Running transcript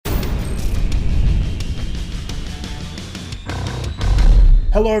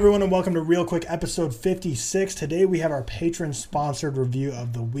Hello, everyone, and welcome to ReelQuick episode 56. Today we have our patron-sponsored review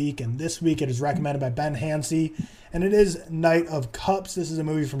of the week, and this week it is recommended by Ben Hansey, and it is Knight of Cups. This is a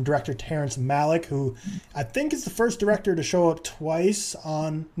movie from director Terrence Malick, who I think is the first director to show up twice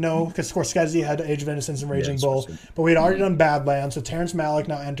on, because Scorsese had Age of Innocence and Raging Bull, but we had already done Badlands, so Terrence Malick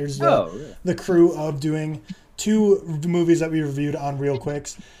now enters the crew of doing two movies that we reviewed on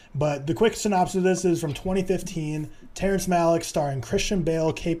ReelQuicks. But the quick synopsis of this is from 2015. Terrence Malick starring Christian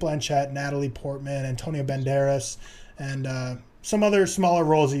Bale, Cate Blanchett, Natalie Portman, Antonio Banderas, and some other smaller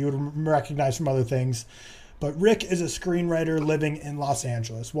roles that you would recognize from other things. But Rick is a screenwriter living in Los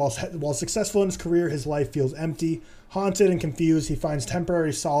Angeles. While successful in his career, his life feels empty. Haunted and confused, he finds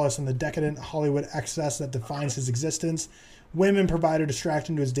temporary solace in the decadent Hollywood excess that defines his existence. Women provide a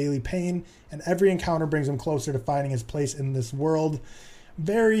distraction to his daily pain, and every encounter brings him closer to finding his place in this world.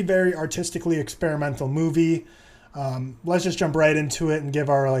 Very, very artistically experimental movie. Let's just jump right into it and give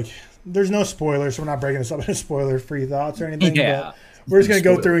our, there's no spoilers, so we're not breaking this up into spoiler-free thoughts or anything. Yeah. But we're just going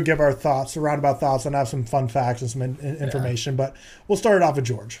to go through and give our thoughts, roundabout thoughts, and have some fun facts and some information. But we'll start it off with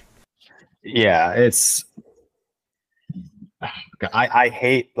George. Yeah, it's... I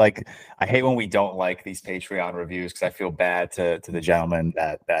hate when we don't like these Patreon reviews because I feel bad to the gentleman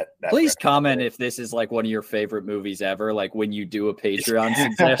that Please comment if this is like one of your favorite movies ever, like when you do a Patreon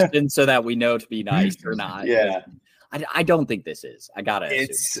suggestion, so that we know to be nice or not. Yeah, I don't think this is. I gotta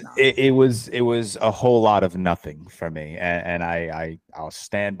assume it was a whole lot of nothing for me, and I'll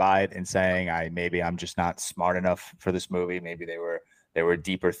stand by it in saying I'm just not smart enough for this movie. Maybe there were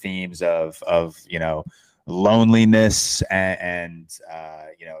deeper themes of loneliness and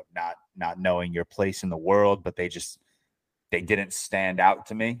not knowing your place in the world, but they didn't stand out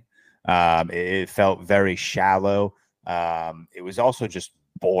to me. It felt very shallow. It was also just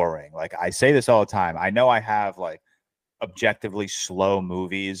boring. Like, I say this all the time. I know I have objectively slow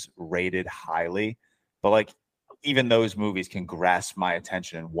movies rated highly, but even those movies can grasp my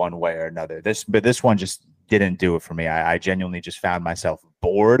attention in one way or another. But this one just didn't do it for me. I genuinely just found myself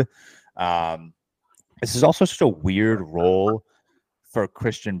bored. This is also such a weird role for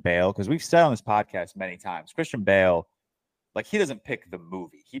Christian Bale, because we've said on this podcast many times, Christian Bale, he doesn't pick the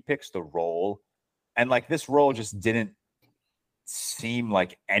movie. He picks the role. And this role just didn't seem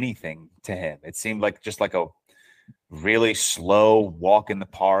like anything to him. It seemed just like a really slow walk in the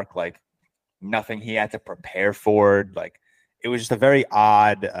park, nothing he had to prepare for. It was just a very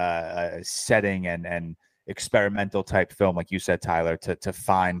odd setting and experimental type film, like you said, Tyler, to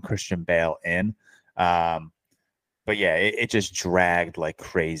find Christian Bale in. But yeah, it just dragged like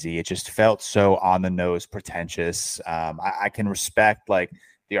crazy. It just felt so on the nose, pretentious. I can respect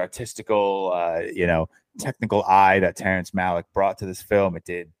the artistical, technical eye that Terrence Malick brought to this film. It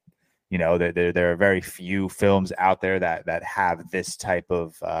did, there are very few films out there that have this type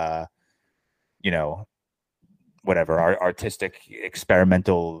of, artistic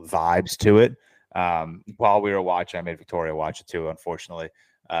experimental vibes to it. While we were watching, I made Victoria watch it too, unfortunately.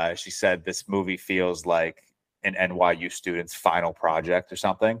 She said this movie feels like an NYU student's final project or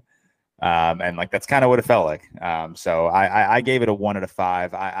something. And that's kind of what it felt like. So I gave it a 1 out of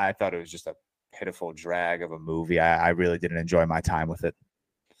 5. I thought it was just a pitiful drag of a movie. I really didn't enjoy my time with it,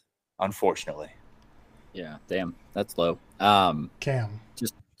 unfortunately. Yeah, damn, that's low. Cam.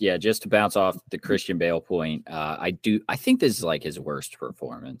 Just to bounce off the Christian Bale point, I think this is his worst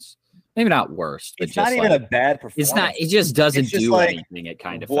performance. Maybe not worst, but it's not even a bad performance. It's not. It just doesn't do anything. It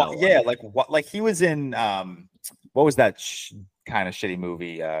kind of felt. Yeah, he was in what was that kind of shitty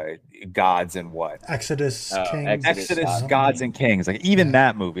movie? Gods and what? Exodus, Kings. Exodus, Gods and Kings.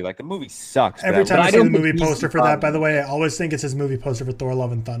 That movie. The movie sucks. Every time I see the movie poster for that, by the way, I always think it's his movie poster for Thor: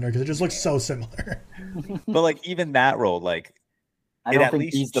 Love and Thunder because it just looks so similar. But even that role, I don't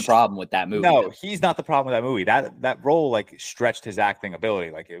think he's the problem with that movie. No, he's not the problem with that movie. That role stretched his acting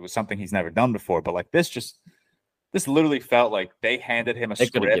ability. It was something he's never done before. But this literally felt like they handed him a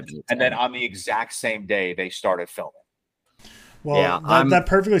script, and then on the exact same day they started filming. Well, that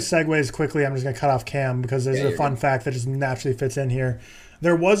perfectly segues quickly. I'm just going to cut off Cam because there's a fun fact that just naturally fits in here.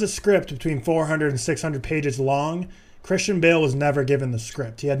 There was a script between 400 and 600 pages long. Christian Bale was never given the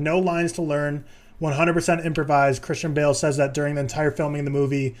script. He had no lines to learn. 100% improvised. Christian Bale says that during the entire filming of the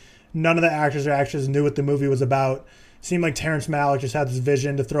movie, none of the actors or actresses knew what the movie was about. It seemed like Terrence Malick just had this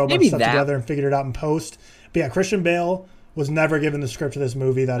vision to throw a bunch of stuff together and figured it out in post. But yeah, Christian Bale was never given the script of this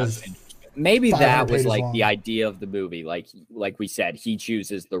movie. That is maybe 500 that was pages like long. the idea of the movie. Like we said, he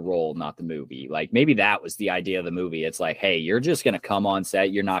chooses the role, not the movie. Like maybe that was the idea of the movie. It's like, hey, you're just going to come on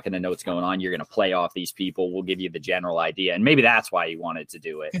set. You're not going to know what's going on. You're going to play off these people. We'll give you the general idea. And maybe that's why he wanted to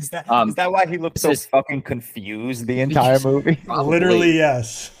do it. Is that why he looked so fucking confused the entire movie? Probably. Literally,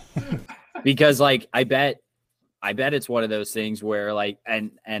 yes. Because like, I bet it's one of those things where like,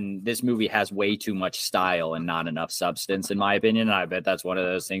 and this movie has way too much style and not enough substance, in my opinion. And I bet that's one of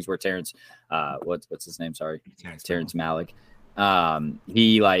those things where Terrence, what's his name? Sorry. Terrence Malick.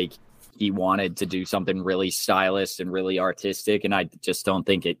 He wanted to do something really stylish and really artistic. And I just don't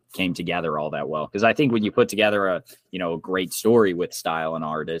think it came together all that well. Cause I think when you put together a great story with style and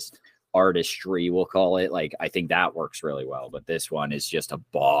artistry, we'll call it, like, I think that works really well. But this one is just a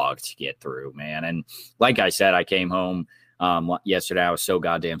bog to get through, man. And like I said, I came home yesterday. I was so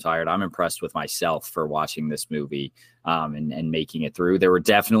goddamn tired. I'm impressed with myself for watching this movie and making it through. There were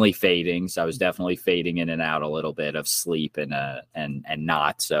definitely fadings. I was definitely fading in and out a little bit of sleep and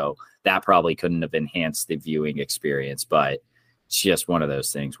not. So that probably couldn't have enhanced the viewing experience. But it's just one of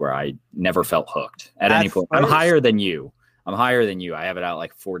those things where I never felt hooked at any point. I'm higher than you. I have it out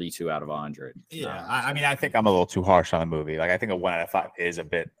like 42 out of 100. Yeah. I mean, I think I'm a little too harsh on the movie. Like, I think a 1 out of 5 is a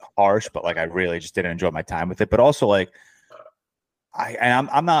bit harsh, but like, I really just didn't enjoy my time with it. But also, like,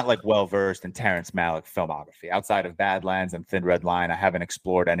 I'm not like well versed in Terrence Malick filmography outside of Badlands and Thin Red Line. I haven't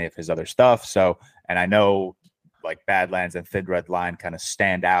explored any of his other stuff. So, and I know like Badlands and Thin Red Line kind of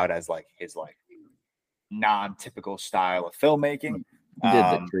stand out as like his like non-typical style of filmmaking. He did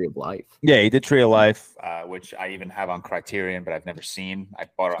the Tree of Life. Yeah, he did Tree of Life, which I even have on Criterion, but I've never seen. I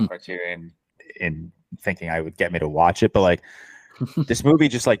bought it on Criterion in thinking I would get me to watch it. But like this movie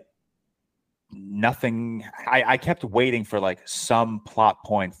just like nothing. I kept waiting for like some plot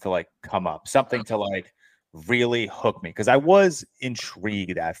points to like come up, something to like really hook me, because I was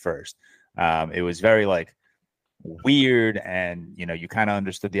intrigued at first. It was very like weird, and you kind of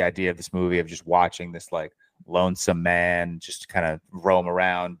understood the idea of this movie of just watching this like lonesome man just kind of roam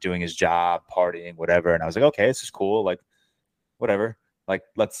around doing his job, partying, whatever. And I was like, okay, this is cool, like whatever, like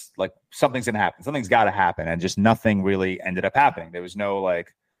let's like something's gonna happen, something's got to happen. And just nothing really ended up happening. There was no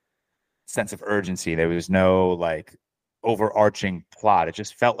like sense of urgency, there was no like overarching plot. It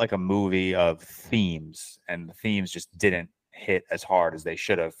just felt like a movie of themes, and the themes just didn't hit as hard as they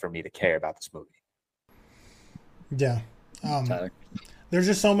should have for me to care about this movie. Yeah. There's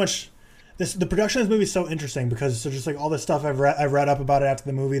just so much. The production of this movie is so interesting because so just like all the stuff I've read up about it after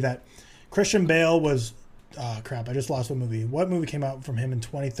the movie, that Christian Bale was crap. I just lost the movie. What movie came out from him in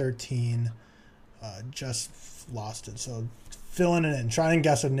 2013? Just lost it. So filling it in, trying to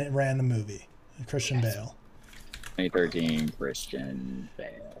guess a random movie. Christian Bale. 2013 Christian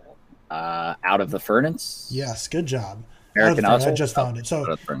Bale. Out of the Furnace. Yes, good job. American Hustle. I just found it.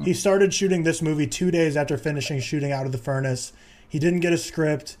 So he started shooting this movie 2 days after finishing shooting Out of the Furnace. He didn't get a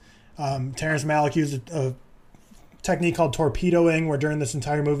script. Terrence Malick used a technique called torpedoing, where during this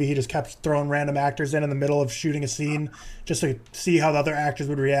entire movie he just kept throwing random actors in the middle of shooting a scene just to see how the other actors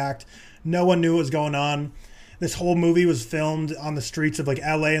would react. No one knew what was going on. This whole movie was filmed on the streets of like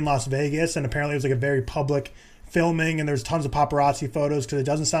LA and Las Vegas, and apparently it was like a very public filming, and there's tons of paparazzi photos because it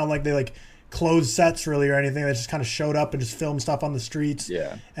doesn't sound like they like closed sets really or anything. They just kind of showed up and just filmed stuff on the streets.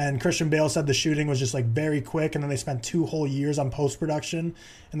 Yeah. And Christian Bale said the shooting was just like very quick, and then they spent 2 whole years on post-production,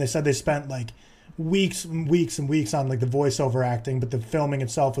 and they said they spent like weeks and weeks and weeks on like the voiceover acting, but the filming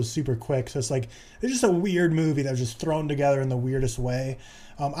itself was super quick. So it's like it's just a weird movie that was just thrown together in the weirdest way.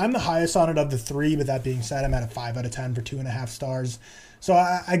 I'm the highest on it of the 3, but that being said, I'm at a 5 out of 10 for 2.5 stars. So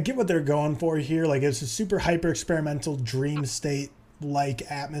I get what they're going for here. Like, it's a super hyper experimental dream state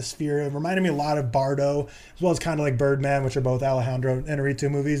like atmosphere. It reminded me a lot of Bardo, as well as kind of like Birdman, which are both Alejandro Inarritu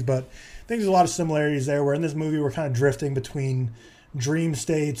movies. But I think there's a lot of similarities there, where in this movie we're kind of drifting between dream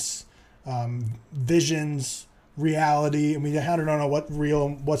states, visions, reality, and we kind of don't know what's real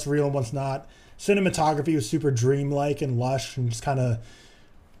and what's not. Cinematography was super dreamlike and lush, and just kind of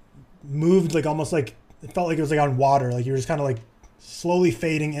moved like almost like it felt like it was like on water. Like you were just kind of like slowly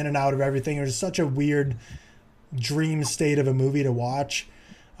fading in and out of everything. It was such a weird dream state of a movie to watch.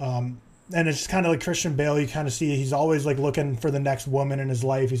 And it's just kind of like Christian Bale. You kind of see he's always like looking for the next woman in his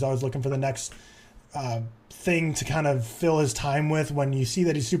life. He's always looking for the next thing to kind of fill his time with. When you see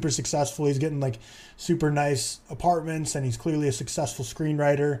that he's super successful, he's getting like super nice apartments, and he's clearly a successful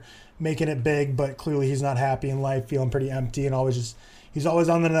screenwriter, making it big, but clearly he's not happy in life, feeling pretty empty, and he's always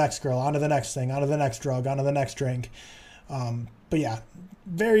on the next girl, on to the next thing, on to the next drug, on to the next drink. But yeah,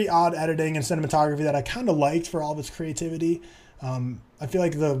 very odd editing and cinematography that I kind of liked for all of its creativity. I feel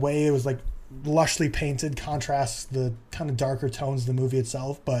like the way it was like lushly painted contrasts the kind of darker tones of the movie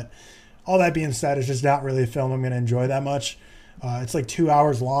itself, but all that being said, it's just not really a film I'm going to enjoy that much. It's like 2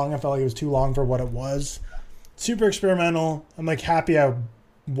 hours long. I felt like it was too long for what it was. Super experimental. I'm like happy I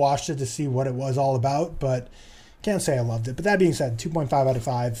watched it to see what it was all about, but can't say I loved it. But that being said, 2.5 out of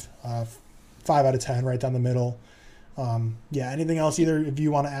 5, 5 out of 10, right down the middle. Yeah, anything else either if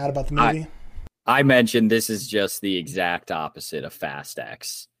you want to add about the movie? I mentioned this is just the exact opposite of Fast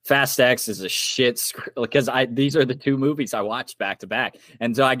X. Fast X is a shit script because these are the two movies I watched back to back.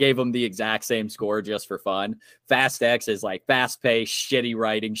 And so I gave them the exact same score just for fun. Fast X is like fast paced, shitty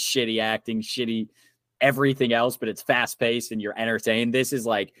writing, shitty acting, shitty everything else, but it's fast paced and you're entertained. This is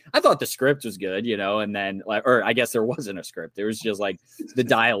like, I thought the script was good, you know, and then like, or I guess there wasn't a script. There was just like the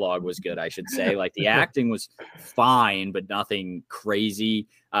dialogue was good, I should say. Like the acting was fine, but nothing crazy.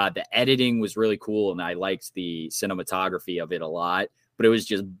 The editing was really cool, and I liked the cinematography of it a lot, but it was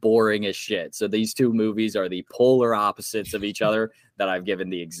just boring as shit. So these two movies are the polar opposites of each other that I've given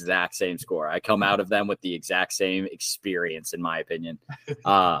the exact same score. I come out of them with the exact same experience, in my opinion.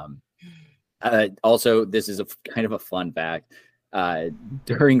 Also, this is a kind of a fun fact.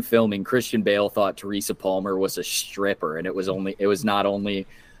 During filming, Christian Bale thought Teresa Palmer was a stripper, and it was not only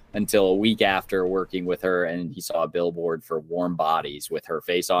until a week after working with her and he saw a billboard for Warm Bodies with her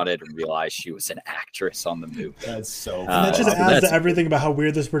face on it and realized she was an actress on the movie. That's so and that just adds to everything about how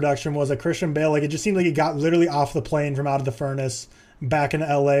weird this production was. Like Christian Bale, like it just seemed like he got literally off the plane from out of the furnace back in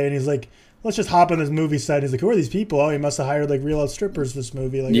LA, and he's like, let's just hop on this movie set. He's like, who are these people? Oh, he must have hired like real strippers this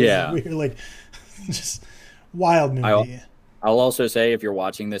movie. Like, yeah, weird, like just wild movie. I'll also say, if you're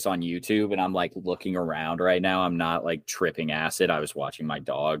watching this on YouTube and I'm like looking around right now, I'm not like tripping acid. I was watching my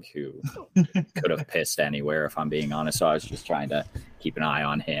dog who could have pissed anywhere, if I'm being honest. So I was just trying to keep an eye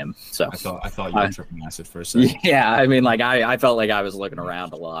on him. So I thought you were tripping acid for a second. Yeah, I mean, like I felt like I was looking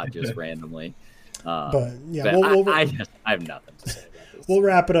around a lot just randomly. But yeah, I have nothing to say. We'll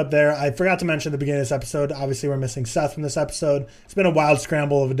wrap it up there. I forgot to mention at the beginning of this episode, obviously we're missing Seth from this episode. It's been a wild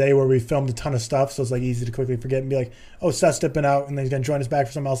scramble of a day where we filmed a ton of stuff, so it's like easy to quickly forget and be like, oh, Seth's dipping out, and then he's going to join us back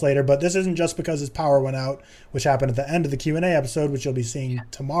for something else later. But this isn't just because his power went out, which happened at the end of the Q&A episode, which you'll be seeing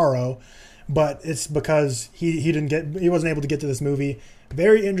tomorrow. But it's because he wasn't able to get to this movie.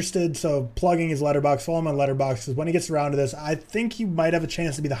 Very interested, so plugging his Letterboxd, follow him on Letterboxd, because when he gets around to this, I think he might have a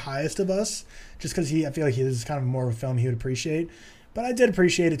chance to be the highest of us, just because I feel like he is kind of more of a film he would appreciate. But I did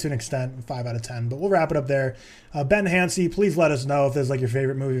appreciate it to an extent, 5 out of 10. But we'll wrap it up there. Ben Hansey, please let us know if this is like your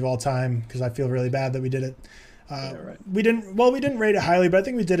favorite movie of all time, because I feel really bad that we did it. Right. We didn't rate it highly, but I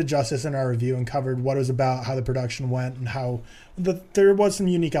think we did it justice in our review and covered what it was about, how the production went, and how there was some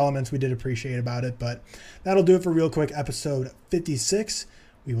unique elements we did appreciate about it. But that'll do it for ReelQuick episode 56.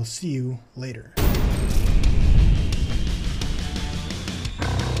 We will see you later.